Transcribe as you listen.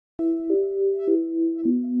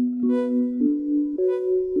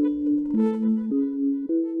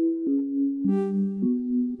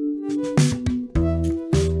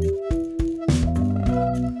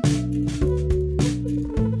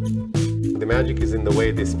magic is in the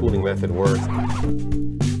way this pooling method works.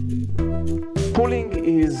 Pooling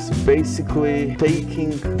is basically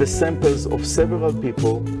taking the samples of several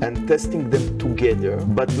people and testing them together,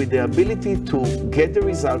 but with the ability to get the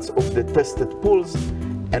results of the tested pools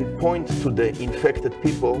and point to the infected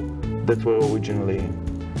people that were originally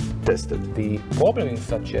tested. The problem in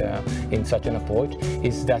such an approach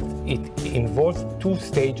is that it involves two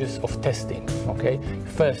stages of testing. Okay,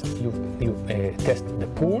 first you test the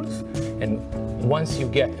pools, and once you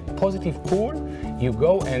get a positive pool, you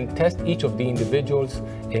go and test each of the individuals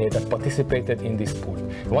that participated in this pool.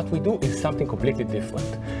 And what we do is something completely different.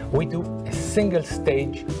 We do a single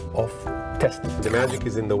stage of testing. The magic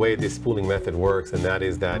is in the way this pooling method works, and that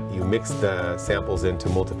is that you mix the samples into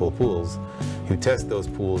multiple pools. You test those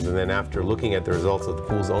pools, and then after looking at the results of the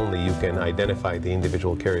pools only, you can identify the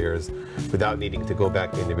individual carriers without needing to go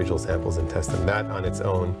back to individual samples and test them. That on its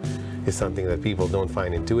own is something that people don't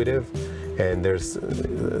find intuitive, and there's,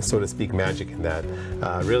 so to speak, magic in that.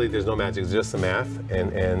 Really, there's no magic, it's just the math,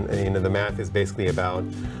 and you know, the math is basically about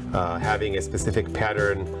having a specific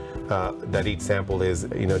pattern that each sample is,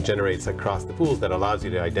 you know, generates across the pools that allows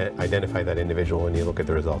you to identify that individual when you look at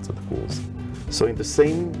the results of the pools. So in the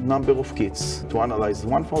same number of kits, to analyze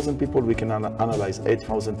 1,000 people, we can analyze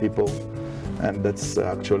 8,000 people, and that's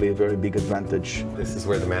actually a very big advantage. This is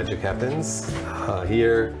where the magic happens.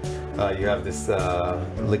 Here you have this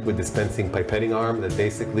liquid dispensing pipetting arm that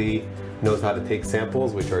basically knows how to take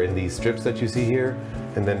samples, which are in these strips that you see here,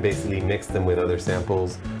 and then basically mix them with other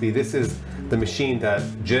samples. See, this is the machine that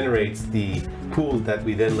generates the pool that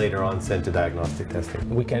we then later on send to diagnostic testing.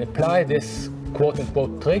 We can apply this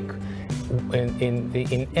quote-unquote trick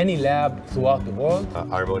in any lab throughout the world.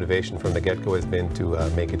 Our motivation from the get-go has been to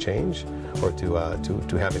make a change, or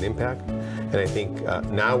to have an impact. And I think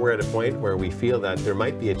now we're at a point where we feel that there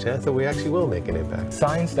might be a chance that we actually will make an impact.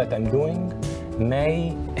 Science that I'm doing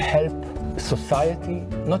may help society,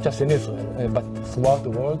 not just in Israel, but throughout the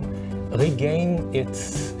world, regain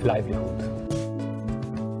its livelihood.